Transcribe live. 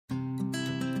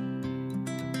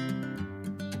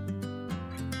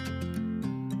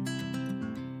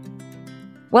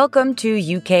Welcome to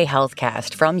UK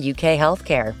HealthCast from UK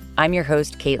Healthcare. I'm your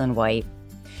host, Caitlin White.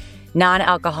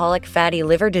 Non-alcoholic fatty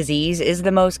liver disease is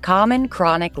the most common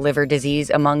chronic liver disease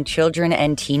among children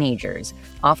and teenagers,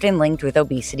 often linked with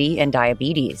obesity and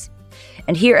diabetes.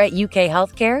 And here at UK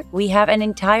Healthcare, we have an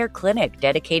entire clinic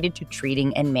dedicated to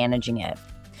treating and managing it.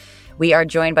 We are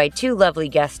joined by two lovely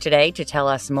guests today to tell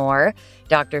us more.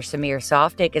 Dr. Samir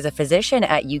Softic is a physician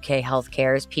at UK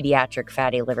HealthCare's Pediatric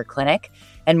Fatty Liver Clinic,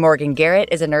 and Morgan Garrett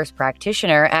is a nurse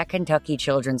practitioner at Kentucky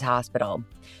Children's Hospital.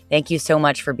 Thank you so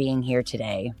much for being here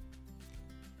today.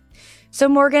 So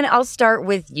Morgan, I'll start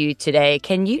with you today.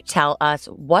 Can you tell us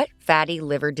what fatty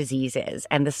liver disease is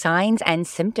and the signs and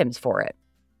symptoms for it?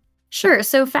 Sure.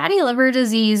 So fatty liver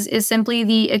disease is simply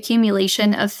the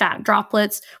accumulation of fat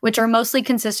droplets, which are mostly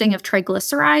consisting of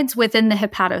triglycerides within the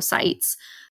hepatocytes.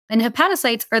 And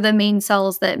hepatocytes are the main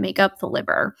cells that make up the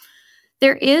liver.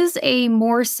 There is a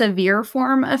more severe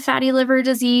form of fatty liver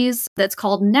disease that's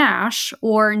called NASH,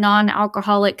 or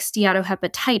non-alcoholic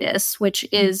steatohepatitis, which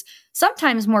is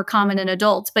sometimes more common in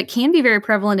adults, but can be very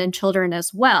prevalent in children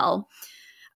as well.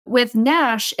 With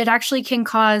NASH, it actually can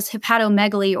cause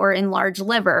hepatomegaly or enlarged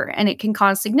liver, and it can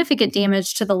cause significant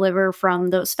damage to the liver from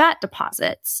those fat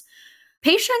deposits.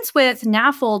 Patients with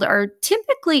NAFLD are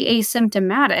typically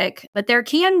asymptomatic, but there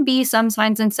can be some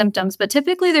signs and symptoms, but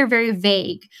typically they're very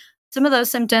vague. Some of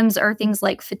those symptoms are things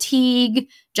like fatigue,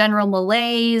 general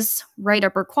malaise, right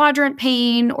upper quadrant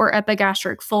pain, or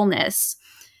epigastric fullness.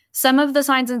 Some of the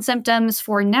signs and symptoms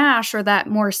for NASH, or that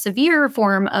more severe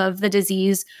form of the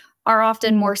disease, are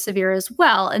often more severe as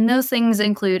well. And those things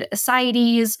include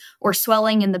ascites or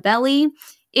swelling in the belly,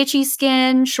 itchy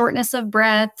skin, shortness of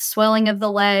breath, swelling of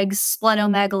the legs,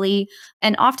 splenomegaly,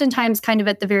 and oftentimes kind of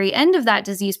at the very end of that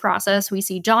disease process, we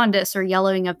see jaundice or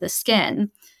yellowing of the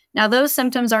skin. Now, those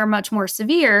symptoms are much more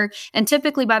severe, and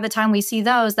typically by the time we see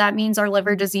those, that means our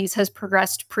liver disease has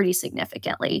progressed pretty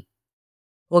significantly.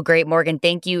 Well, great, Morgan.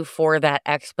 Thank you for that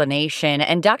explanation.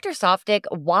 And Dr. Softic,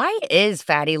 why is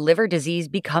fatty liver disease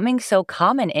becoming so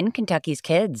common in Kentucky's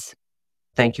kids?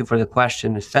 Thank you for the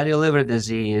question. Fatty liver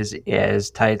disease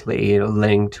is tightly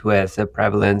linked with the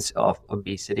prevalence of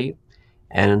obesity.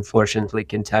 And unfortunately,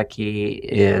 Kentucky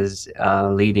is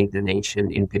leading the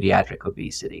nation in pediatric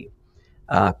obesity.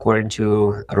 According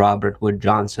to Robert Wood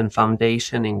Johnson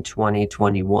Foundation in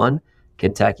 2021,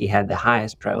 Kentucky had the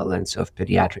highest prevalence of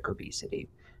pediatric obesity.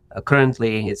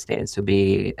 Currently, it stands to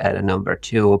be at a number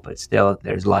 2, but still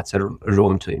there's lots of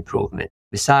room to improvement.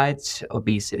 Besides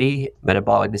obesity,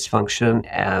 metabolic dysfunction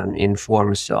in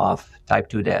forms of type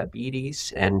 2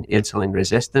 diabetes and insulin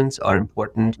resistance are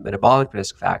important metabolic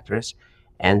risk factors,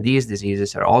 and these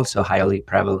diseases are also highly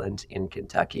prevalent in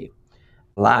Kentucky.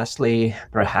 Lastly,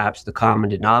 perhaps the common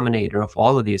denominator of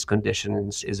all of these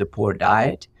conditions is a poor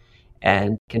diet,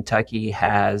 and Kentucky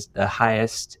has the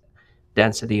highest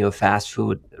density of fast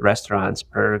food restaurants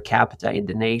per capita in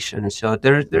the nation. So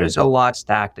there's a lot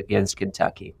stacked against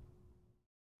Kentucky.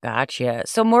 Gotcha.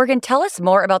 So Morgan, tell us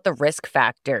more about the risk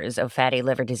factors of fatty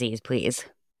liver disease, please.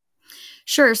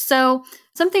 Sure. So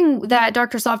something that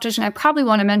Dr. Softic and I probably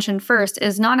want to mention first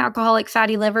is non-alcoholic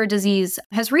fatty liver disease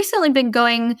has recently been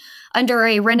going under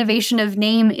a renovation of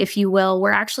name, if you will.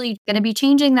 We're actually going to be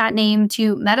changing that name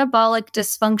to metabolic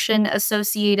dysfunction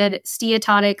associated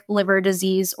steatotic liver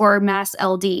disease, or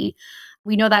MASLD.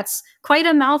 We know that's quite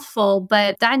a mouthful,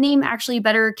 but that name actually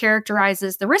better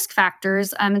characterizes the risk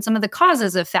factors and some of the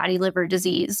causes of fatty liver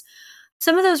disease.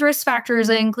 Some of those risk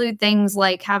factors include things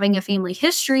like having a family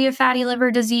history of fatty liver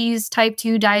disease, type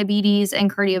 2 diabetes,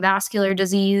 and cardiovascular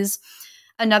disease.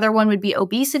 Another one would be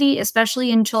obesity, especially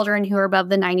in children who are above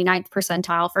the 99th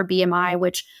percentile for BMI,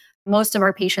 which most of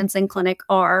our patients in clinic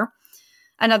are.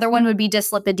 Another one would be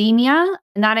dyslipidemia,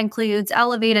 and that includes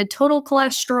elevated total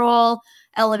cholesterol,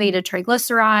 elevated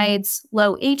triglycerides,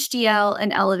 low HDL,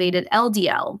 and elevated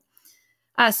LDL.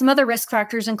 Some other risk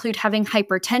factors include having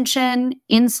hypertension,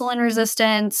 insulin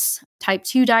resistance, type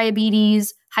 2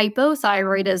 diabetes,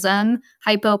 hypothyroidism,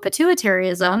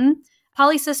 hypopituitarism,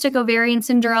 polycystic ovarian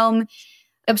syndrome,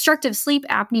 obstructive sleep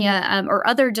apnea, or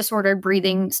other disordered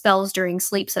breathing spells during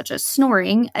sleep, such as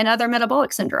snoring, and other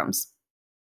metabolic syndromes.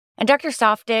 And Dr.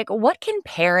 Softic, what can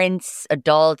parents,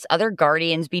 adults, other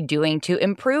guardians be doing to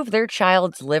improve their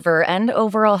child's liver and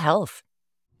overall health?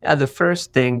 The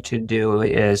first thing to do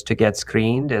is to get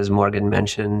screened. As Morgan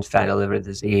mentioned, fatty liver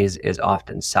disease is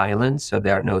often silent, so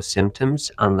there are no symptoms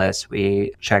unless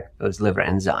we check those liver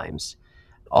enzymes.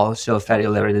 Also, fatty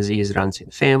liver disease runs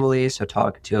in families, so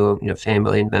talk to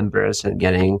family members, and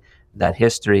getting that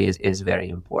history is very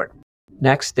important.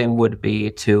 Next thing would be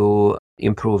to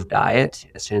improved diet,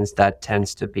 since that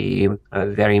tends to be a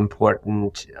very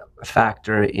important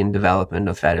factor in development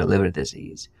of fatty liver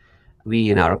disease.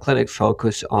 We in our clinic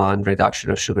focus on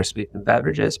reduction of sugar-sweetened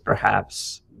beverages,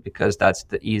 perhaps because that's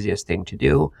the easiest thing to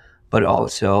do, but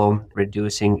also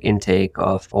reducing intake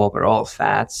of overall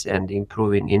fats and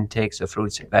improving intakes of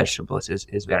fruits and vegetables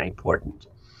is very important.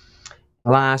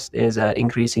 Last is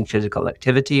increasing physical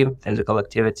activity. Physical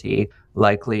activity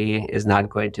likely is not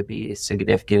going to be a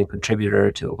significant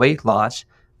contributor to weight loss,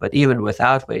 but even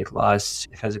without weight loss,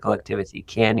 physical activity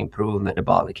can improve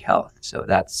metabolic health. So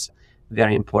that's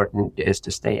very important, is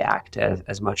to stay active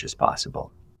as much as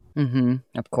possible.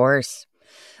 Of course.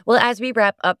 Well, as we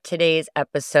wrap up today's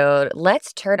episode,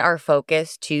 let's turn our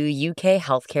focus to UK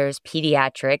HealthCare's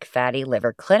Pediatric Fatty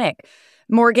Liver Clinic.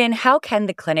 Morgan, how can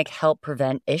the clinic help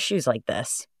prevent issues like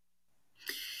this?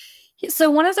 So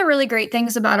one of the really great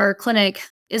things about our clinic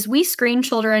is we screen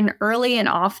children early and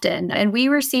often, and we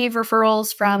receive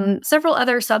referrals from several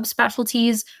other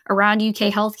subspecialties around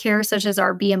UK healthcare, such as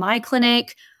our BMI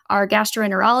clinic, our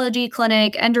gastroenterology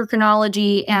clinic,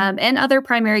 endocrinology, and other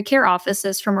primary care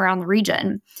offices from around the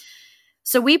region.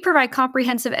 So we provide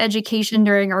comprehensive education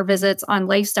during our visits on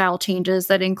lifestyle changes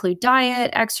that include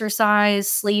diet, exercise,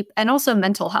 sleep, and also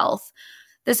mental health.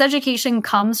 This education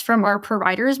comes from our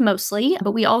providers mostly,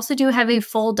 but we also do have a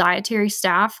full dietary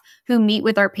staff who meet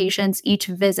with our patients each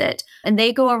visit, and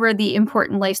they go over the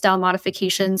important lifestyle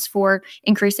modifications for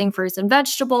increasing fruits and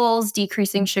vegetables,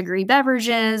 decreasing sugary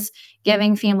beverages,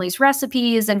 giving families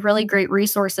recipes, and really great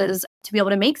resources to be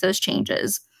able to make those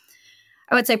changes.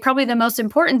 I would say probably the most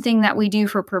important thing that we do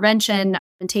for prevention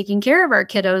and taking care of our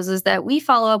kiddos is that we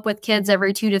follow up with kids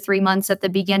every 2 to 3 months at the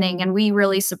beginning, and we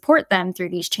really support them through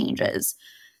these changes.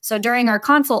 So during our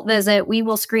consult visit, we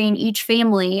will screen each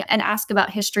family and ask about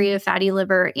history of fatty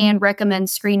liver and recommend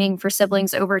screening for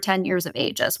siblings over 10 years of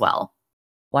age as well.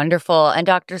 Wonderful. And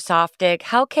Dr. Softic,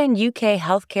 how can UK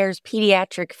HealthCare's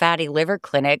Pediatric Fatty Liver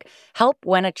Clinic help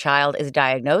when a child is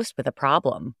diagnosed with a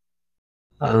problem?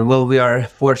 Well, we are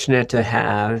fortunate to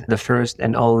have the first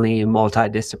and only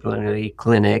multidisciplinary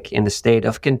clinic in the state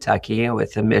of Kentucky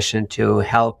with a mission to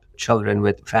help children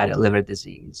with fatty liver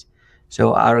disease.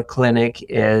 So our clinic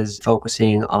is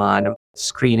focusing on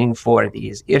screening for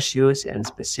these issues and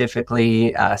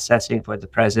specifically assessing for the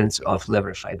presence of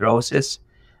liver fibrosis.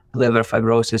 Liver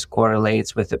fibrosis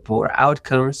correlates with the poor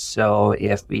outcomes. So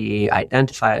if we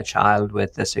identify a child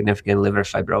with a significant liver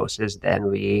fibrosis, then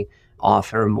we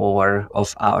offer more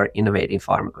of our innovative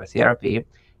pharmacotherapy.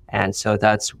 And so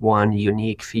that's one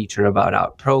unique feature about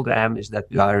our program, is that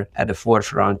we are at the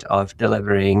forefront of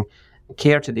delivering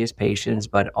care to these patients,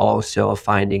 but also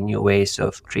finding new ways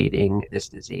of treating this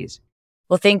disease.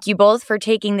 Well, thank you both for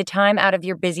taking the time out of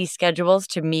your busy schedules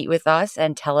to meet with us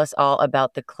and tell us all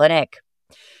about the clinic.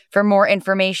 For more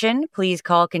information, please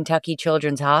call Kentucky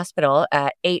Children's Hospital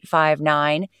at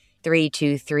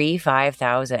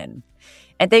 859-323-5000.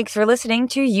 And thanks for listening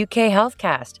to UK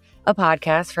HealthCast, a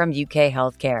podcast from UK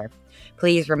Healthcare.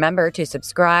 Please remember to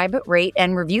subscribe, rate,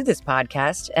 and review this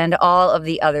podcast and all of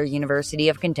the other University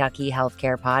of Kentucky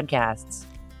healthcare podcasts.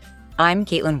 I'm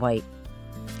Caitlin White.